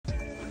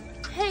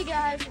Hey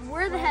guys,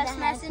 we're the Hess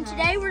Mess, and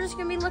today we're just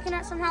gonna be looking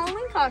at some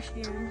Halloween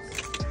costumes.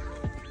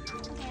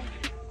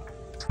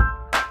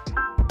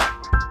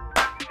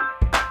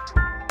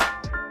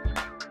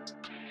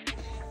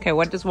 Okay,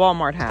 what does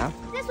Walmart have?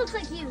 This looks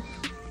like you.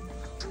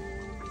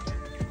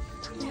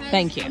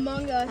 Thank you.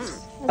 Among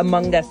Us.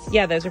 Among Us.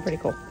 Yeah, those are pretty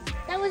cool.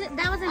 That wasn't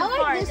a I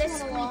part. like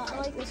this one a lot. I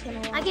like this one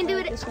a lot. I can do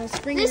it. This one.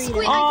 Spring This Doritos.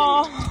 squid.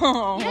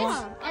 Oh.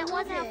 Yes, it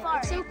wasn't a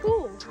part. So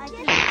cool. I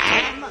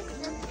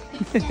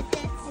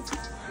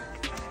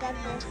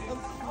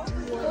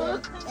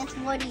It's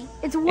Woody.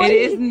 It's Woody.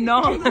 It is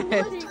not.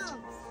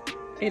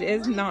 It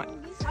is not.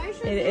 Are you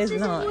sure It this is isn't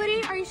not.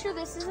 Woody? Are you sure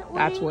this isn't Woody?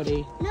 That's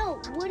Woody.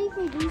 No, Woody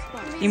from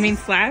Goosebumps. You mean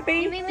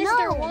Slappy? You mean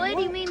Mr.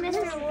 Wood? You mean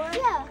Mr. Wood?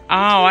 Yeah.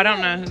 Oh, I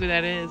don't know who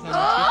that is.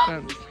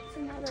 It's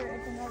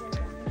another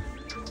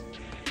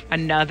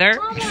Another?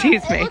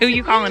 Excuse me. Who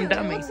you calling It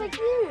dummy? looks like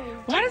you.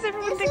 Why does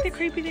everyone think the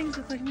creepy things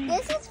look like me?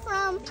 This is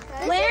from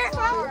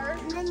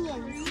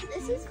Minions.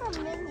 This is from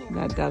Minions.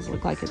 That does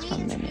look like it's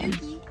from Minions.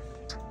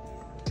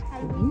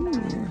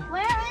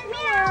 Where in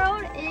the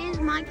world is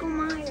Michael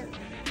Myers?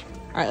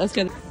 All right, let's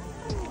go.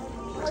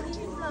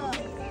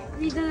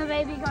 These are the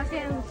baby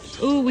costumes.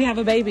 Ooh, we have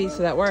a baby, so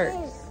that works.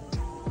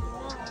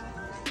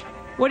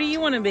 What do you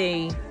want to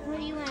be? What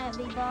do you want to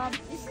be, Bob?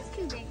 This is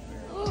too big.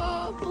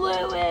 Oh,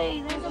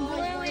 Bluey. There's a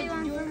Bluey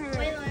one for her.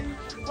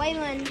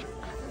 Waylon.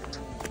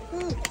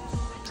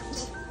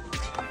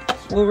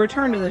 We'll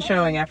return to the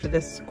showing after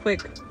this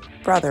quick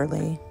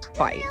brotherly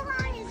fight.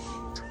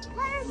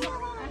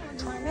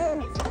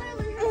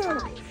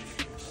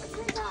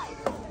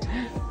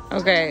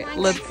 Okay,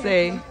 let's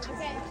see.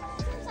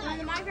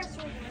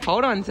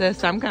 Hold on,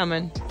 sis. I'm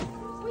coming.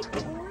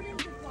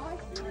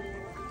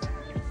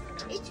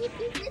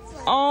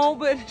 Oh,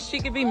 but she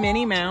could be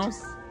Minnie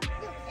Mouse.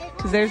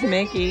 Because there's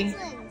Mickey.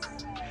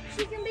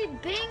 She can be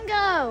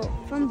Bingo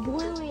from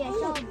Bluey. I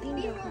saw a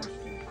Bingo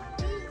costume.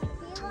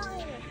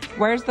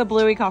 Where's the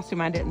Bluey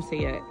costume? I didn't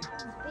see it.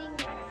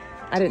 Bingo.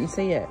 I didn't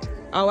see it.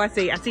 Oh, I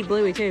see. I see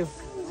Bluey too.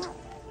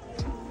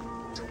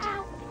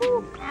 Ow.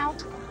 Ooh. Ow.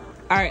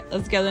 All right,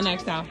 let's go to the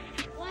next aisle.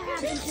 What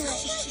happened to it?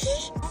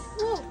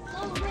 Whoa.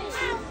 Oh,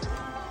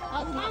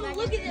 wait. Mom,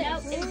 look at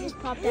this. Nope, it just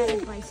popped out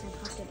of place and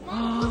popped it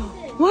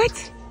back.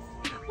 What?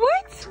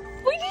 What?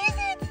 What is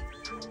it?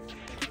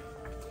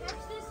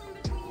 Catch this in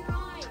between your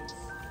eyes.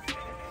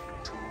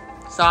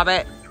 Stop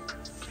it.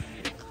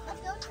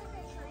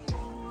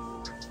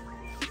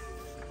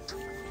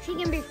 She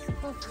can be.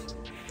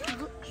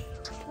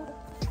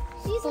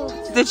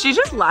 Did she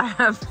just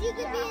laugh? You could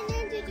be a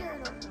Ninja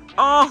Turtle.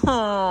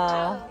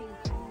 Oh.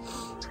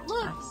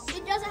 Look,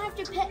 it doesn't have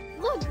to pet.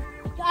 Look,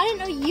 I didn't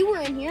know you were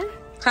in here.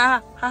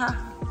 Ha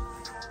ha.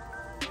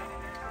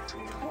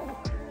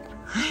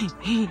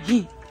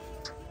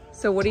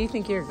 So what do you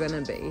think you're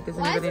gonna be? Does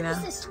anybody know? Why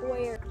is it just a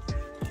square?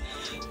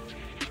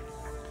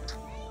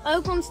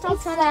 Oakland,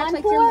 stop trying to act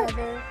like your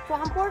mother.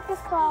 Swamport is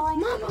calling.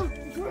 Mama,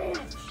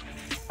 Branch.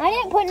 I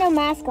didn't put no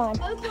mask on.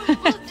 Oakland,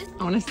 look, this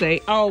I want to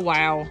say, oh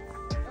wow.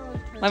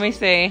 Let me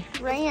see.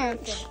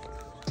 Ranch.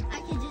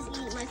 I could just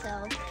eat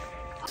myself.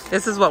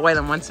 This is what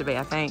Waylon wants to be,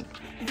 I think.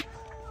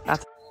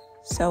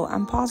 So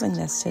I'm pausing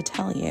this to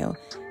tell you,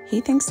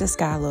 he thinks this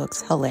guy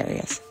looks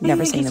hilarious.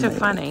 Never seen him. He's so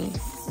funny.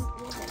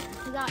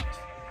 He got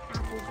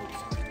apple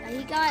juice.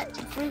 He got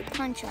fruit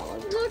punch all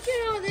over. Look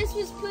at how this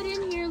was put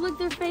in here. Look,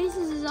 their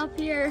faces is up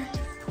here.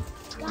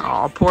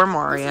 Oh, poor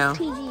Mario.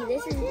 This is PG.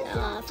 This is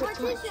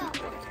fruit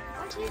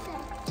punch.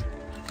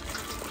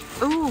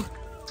 Ooh.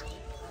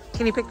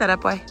 Can you pick that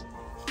up, boy?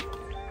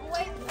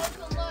 Wait,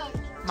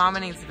 look. Mama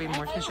needs to be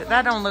more efficient.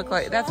 That don't look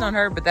like, that's not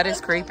her, but that is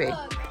creepy.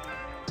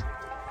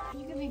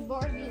 You could be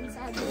Barbie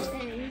inside this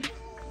thing.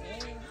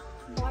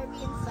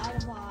 Barbie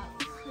inside a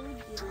box.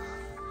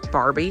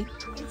 Barbie.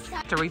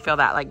 To refill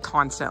that like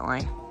constantly.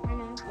 I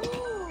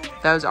know.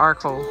 Those are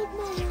cool.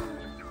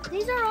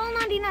 These are all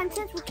 99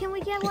 cents. Well, can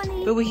we get one of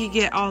these? But we could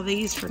get all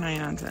these for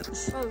 99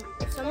 cents. Oh,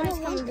 someone's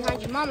coming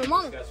behind you. Mama.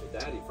 Discuss with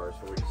Daddy first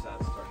before we decide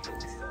to start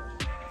getting stuff.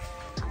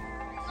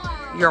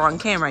 You're on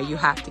camera, you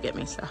have to get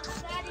me stuff.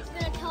 Daddy's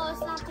gonna tell us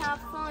not to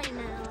have fun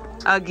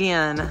now.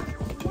 Again.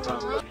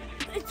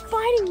 It's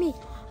biting me.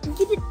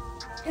 Get it.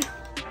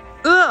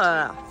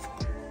 Ugh.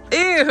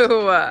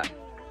 Ew.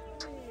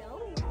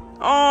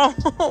 Oh.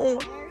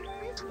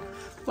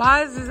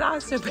 Why is his eye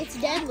so big? It's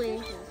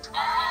deadly.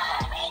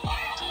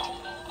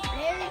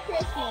 Merry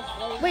Christmas.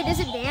 Wait, does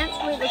it dance?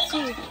 Wait, let's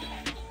see.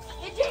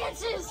 It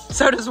dances.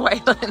 So does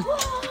Waylon.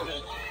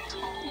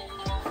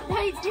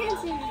 Hey, it's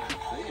dancing.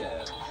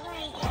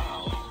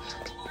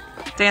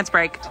 Dance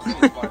break.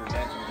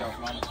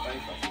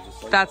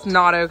 That's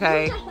not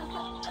okay.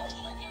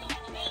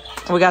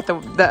 We got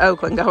the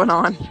Oakland going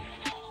on.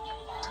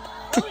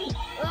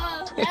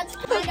 That's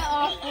kind of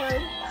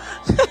awkward.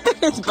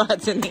 His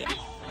butt's in here.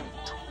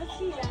 Let's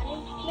see, Daddy.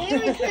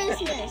 Merry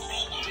Christmas.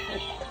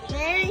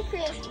 Merry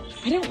Christmas.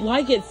 I don't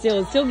like it still.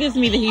 It still gives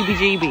me the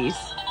heebie-jeebies.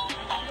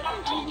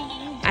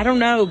 I don't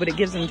know, but it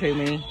gives them to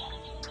me.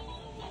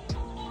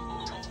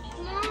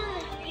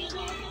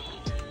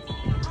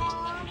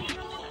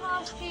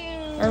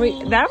 Are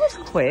we? That was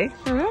quick.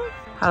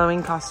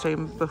 Halloween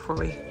costume before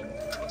we.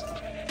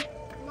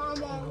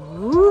 Mama.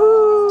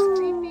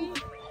 Ooh.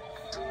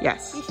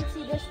 Yes. You should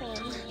see this one.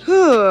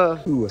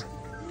 Ooh.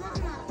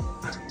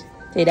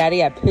 Say,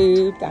 Daddy, I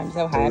pooped. I'm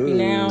so happy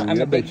now.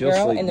 I'm a big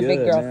girl in the big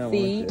girl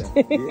seat.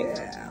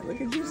 Yeah, look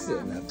at you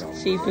sitting up on.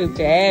 She pooped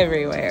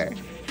everywhere.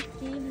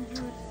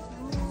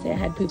 Say, I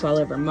had poop all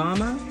over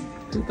Mama,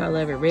 poop all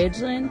over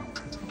Ridgeland,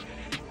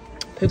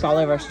 poop all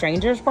over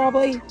strangers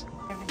probably.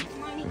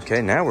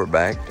 Okay, now we're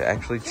back to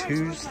actually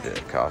choose the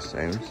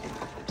costumes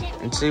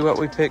and see what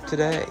we pick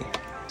today.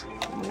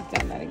 We've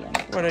done that again.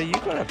 What are you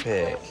gonna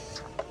pick?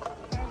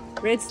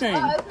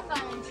 Ridgeland.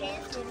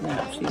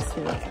 No, she's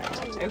too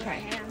excited.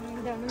 Okay.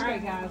 All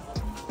right, guys.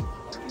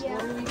 Yeah.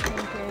 What are we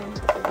thinking?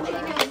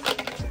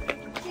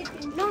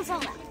 No, it's all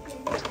that.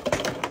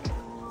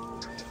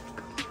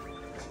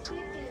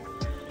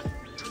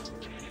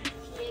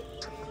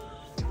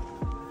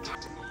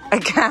 A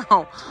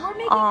cow. We're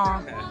making Aw.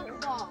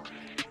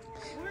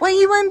 What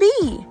you want to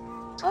be?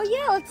 Oh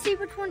yeah, let's see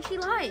which one she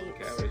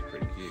likes. That was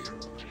pretty cute.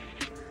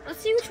 Let's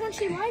see which one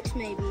she likes,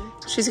 maybe.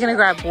 She's gonna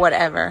grab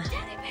whatever.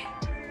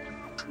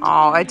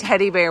 Oh, a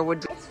teddy bear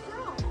would be.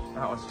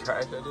 That was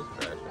trash. I just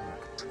trashed it.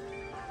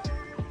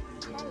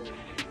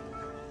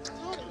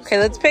 Okay,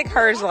 let's pick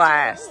hers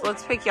last.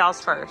 Let's pick y'all's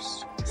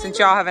first, since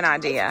y'all have an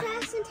idea.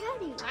 Cass and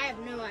Teddy. I have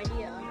no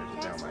idea.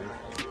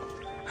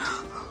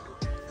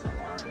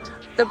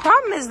 The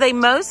problem is they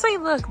mostly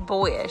look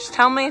boyish.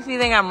 Tell me if you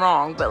think I'm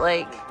wrong, but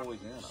like,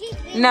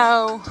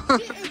 no.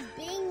 She is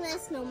being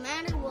this no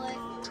matter what.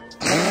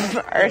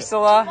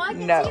 Ursula, Well, I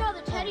can see no. how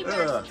the teddy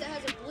bear since it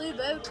has a blue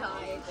bow tie,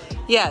 I think.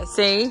 Yeah,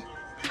 see? All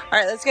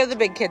right, let's go to the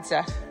big kid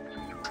stuff.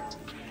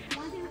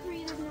 1, 2,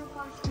 3, there's no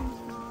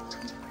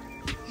costumes.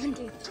 1,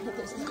 2, 3,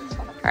 there's no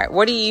costumes. All right,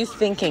 what are you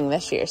thinking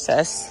this year,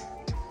 sis?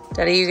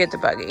 Daddy, you get the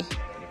buggy.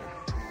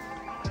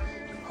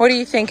 What are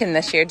you thinking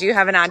this year? Do you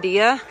have an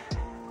idea?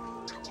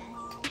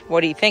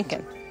 What are you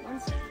thinking?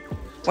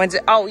 Wednesday.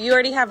 Oh, you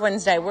already have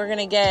Wednesday. We're going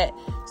to get,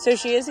 so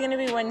she is going to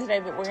be Wednesday,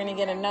 but we're going to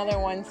get another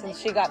one since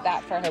she got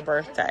that for her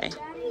birthday.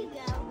 There you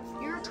go.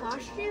 Your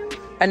costume?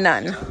 A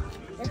nun.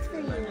 That's for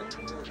you.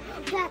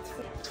 That's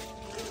for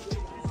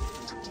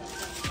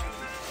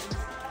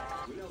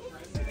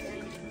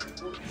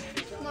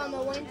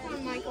Mama, when's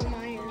on Michael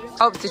Myers?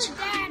 Oh, did you?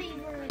 Daddy.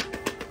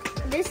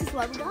 This is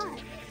what we got.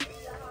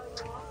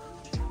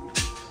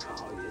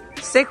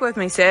 Stick with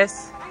me,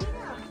 sis.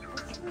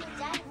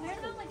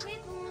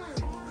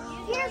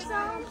 Here's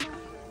some.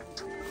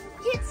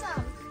 Get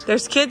some.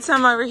 There's kids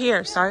some over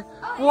here. Sorry.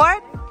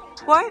 What?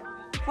 What?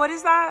 What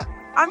is that?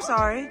 I'm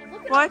sorry.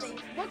 What?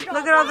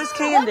 Look at all this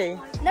candy.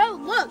 No,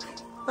 look.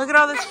 Look at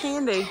all this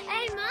candy.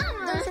 Hey,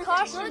 Mama. There's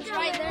costumes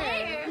right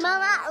there.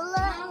 Mama,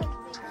 look.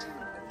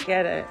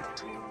 Get it.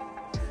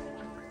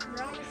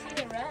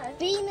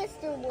 Be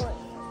Mr. Wood.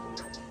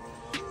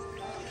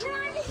 Can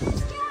I get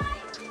this guy?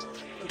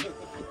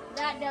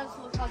 That does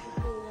look like a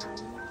cool one.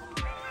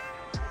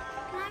 Can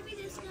I be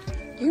this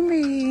guy? You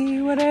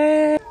me,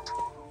 whatever.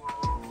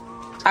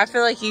 I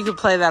feel like you could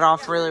play that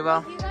off really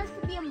well. You guys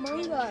could be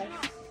Among Us.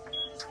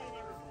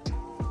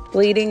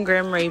 Bleeding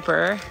Grim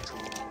Reaper.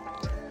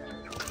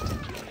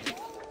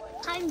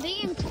 I'm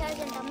being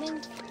present. I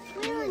mean,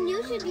 Leland,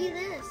 you should be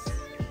this.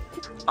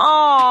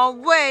 Oh,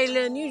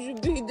 Waylon, you should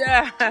be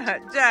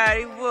that.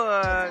 Daddy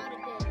would.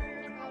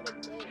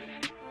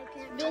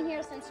 I've been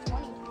here since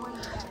 2020.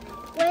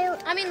 Well,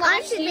 I mean, I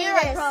last should be year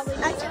I this. probably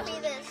I did. should be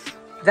this.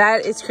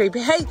 That is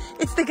creepy. Hey,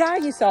 it's the guy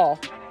you saw. Oh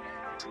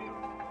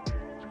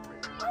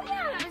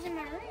yeah, that was in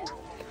my room.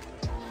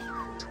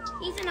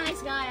 He's a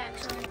nice guy,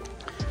 actually.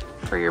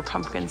 For your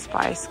pumpkin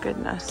spice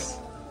goodness.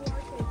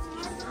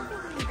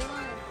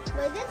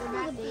 Wait, this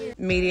is a beard.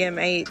 Medium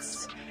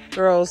 8s.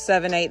 Girls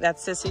 7, 8.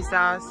 That's sissy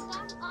size.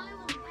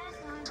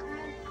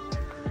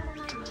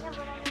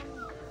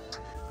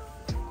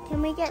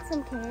 Can we get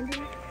some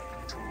candy?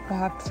 We'll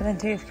have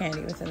plenty of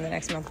candy within the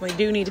next month. We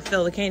do need to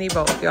fill the candy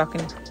bowl if y'all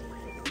can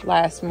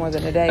last more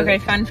than a day. Okay,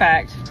 fun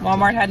fact.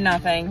 Walmart had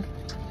nothing.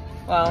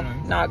 Well,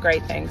 not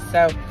great things.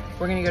 So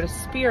we're going to go to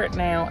Spirit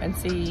now and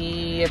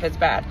see if it's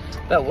bad.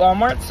 But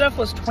Walmart stuff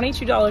was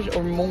 $22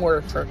 or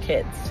more for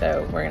kids.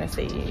 So we're going to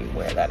see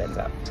where that ends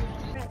up.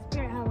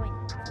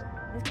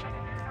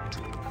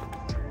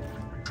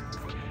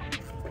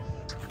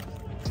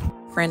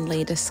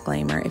 Friendly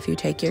disclaimer, if you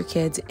take your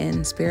kids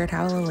in Spirit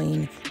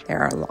Halloween, there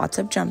are lots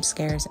of jump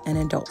scares and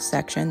adult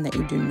section that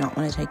you do not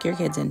want to take your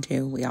kids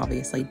into. We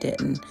obviously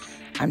didn't.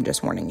 I'm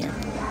just warning you.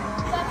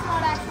 That's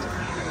not actually.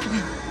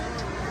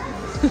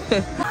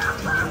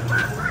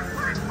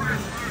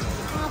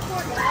 Oh,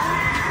 poor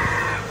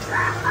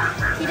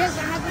guy. He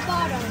doesn't have the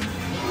bottom.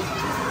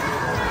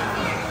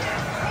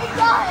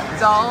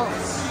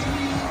 Adults.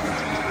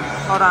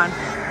 Hold on.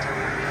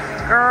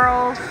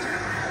 Girls.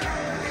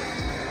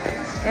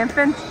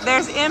 Infants.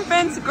 There's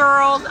infants,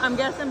 girls. I'm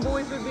guessing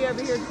boys would be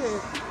over here too.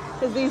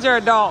 Because these are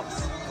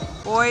adults.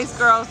 Boys,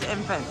 girls,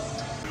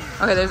 infants.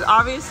 Okay, there's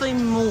obviously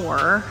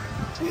more.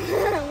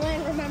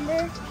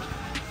 Remember?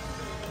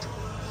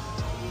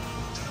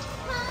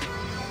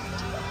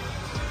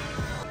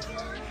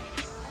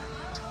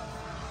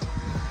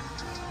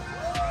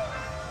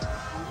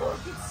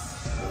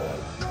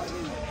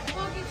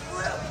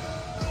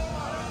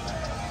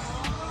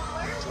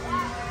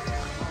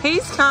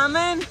 He's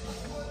coming.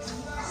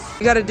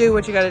 You gotta do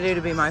what you gotta do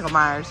to be Michael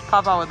Myers.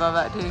 Papa would love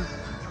that too.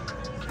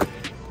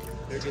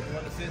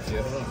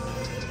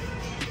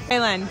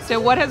 Waylon, so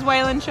what has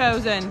Waylon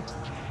chosen?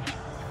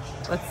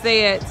 Let's see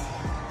it.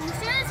 You sure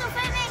this will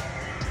fit me?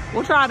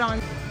 We'll try it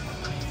on.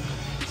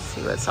 Let's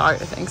see what Sawyer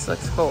thinks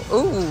looks cool.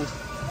 Ooh,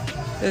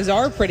 those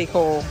are pretty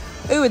cool.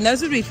 Ooh, and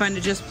those would be fun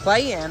to just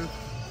play in.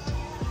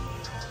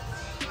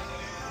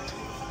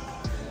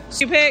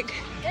 You pick?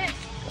 This.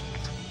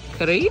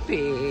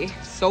 Creepy.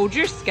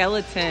 Soldier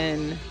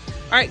skeleton.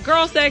 All right,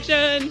 girl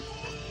section.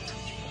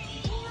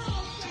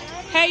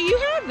 Hey, you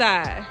have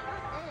that.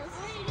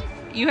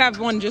 You have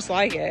one just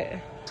like it.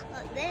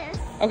 Like this.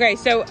 Okay,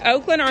 so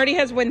Oakland already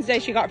has Wednesday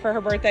she got for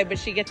her birthday, but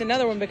she gets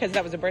another one because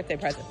that was a birthday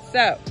present.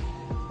 So,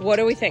 what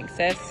do we think,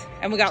 sis?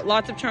 And we got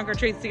lots of trunk or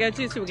treats to go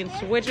to, so we can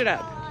switch it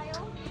up.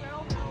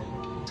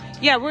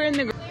 Yeah, we're in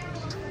the...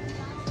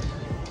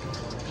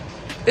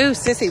 Ooh,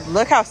 sissy,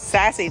 look how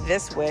sassy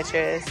this witch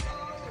is.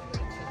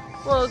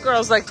 Well,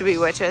 girls like to be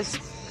witches.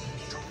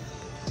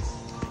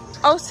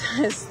 Oh,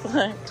 sis,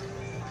 look.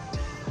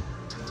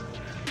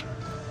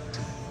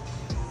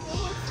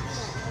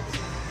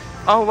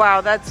 Oh,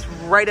 wow, that's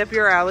right up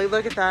your alley.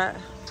 Look at that.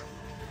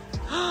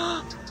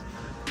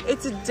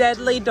 It's a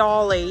deadly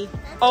dolly.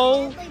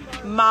 Oh,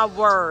 my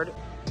word.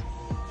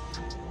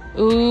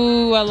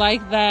 Ooh, I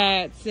like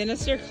that.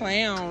 Sinister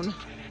clown.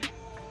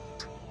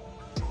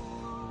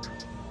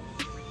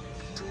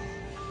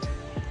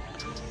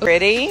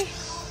 Pretty?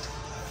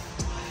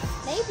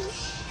 Maybe.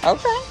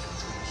 Okay.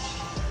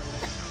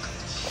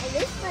 And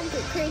this one's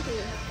creepy.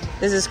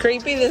 This is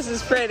creepy, this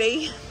is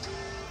pretty.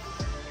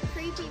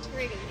 Creepy,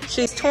 pretty.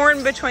 She's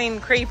torn between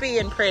creepy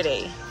and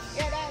pretty.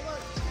 Yeah, that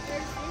look.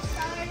 There's this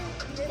side.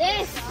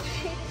 This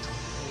side.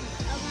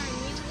 Oh my,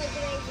 you look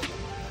at it.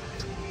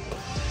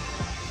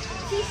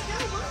 She's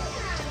still looking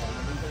at it.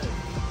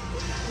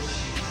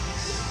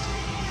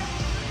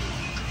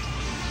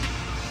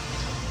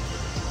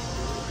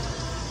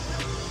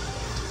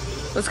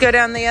 Let's go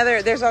down the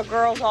other. There's all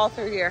girls all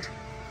through here.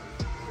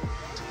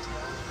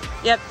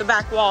 Yep, the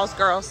back walls,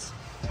 girls.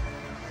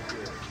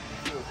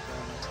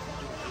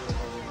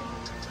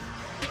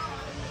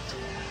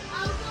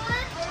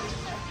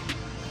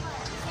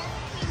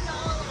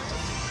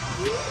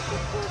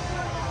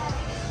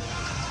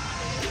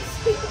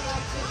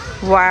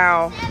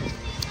 Wow.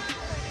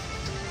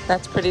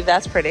 That's pretty,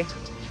 that's pretty.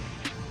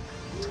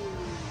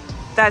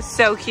 That's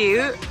so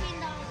cute.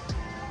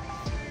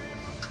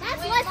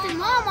 That's less than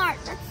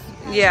Walmart.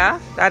 Yeah,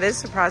 that is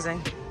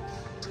surprising.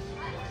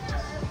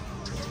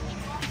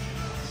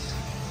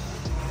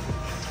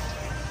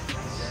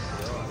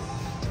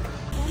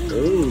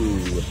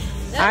 Ooh.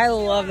 I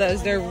love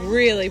those. They're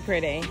really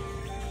pretty.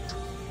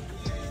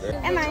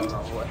 Am I?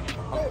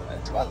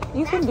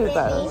 You can do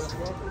those.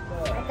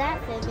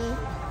 That fit me.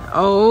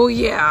 Oh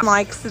yeah.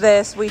 Likes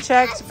this. We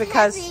checked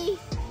because Heavy.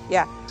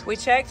 yeah, we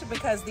checked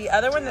because the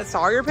other one that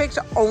Sawyer picked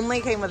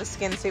only came with a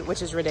skin suit,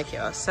 which is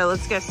ridiculous. So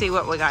let's go see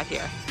what we got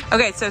here.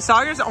 Okay, so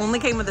Sawyer's only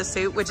came with a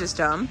suit, which is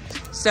dumb.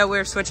 So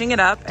we're switching it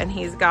up, and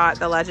he's got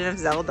the Legend of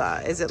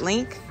Zelda. Is it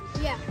Link?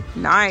 Yeah.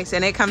 Nice,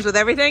 and it comes with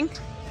everything?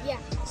 Yeah.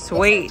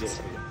 Sweet.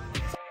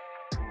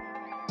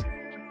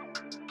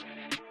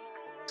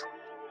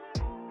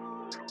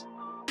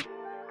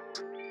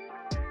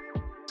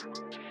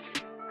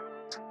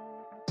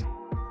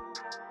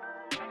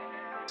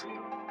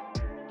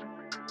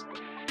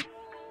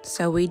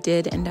 So we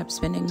did end up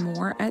spending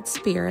more at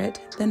Spirit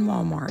than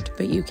Walmart,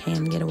 but you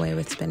can get away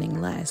with spending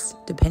less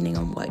depending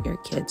on what your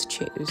kids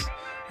choose.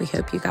 We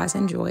hope you guys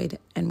enjoyed,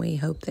 and we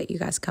hope that you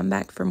guys come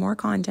back for more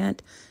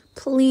content.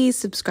 Please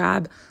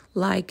subscribe,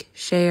 like,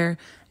 share,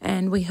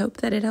 and we hope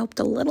that it helped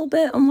a little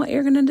bit on what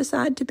you're going to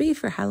decide to be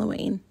for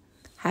Halloween.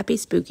 Happy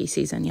spooky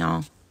season,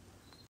 y'all.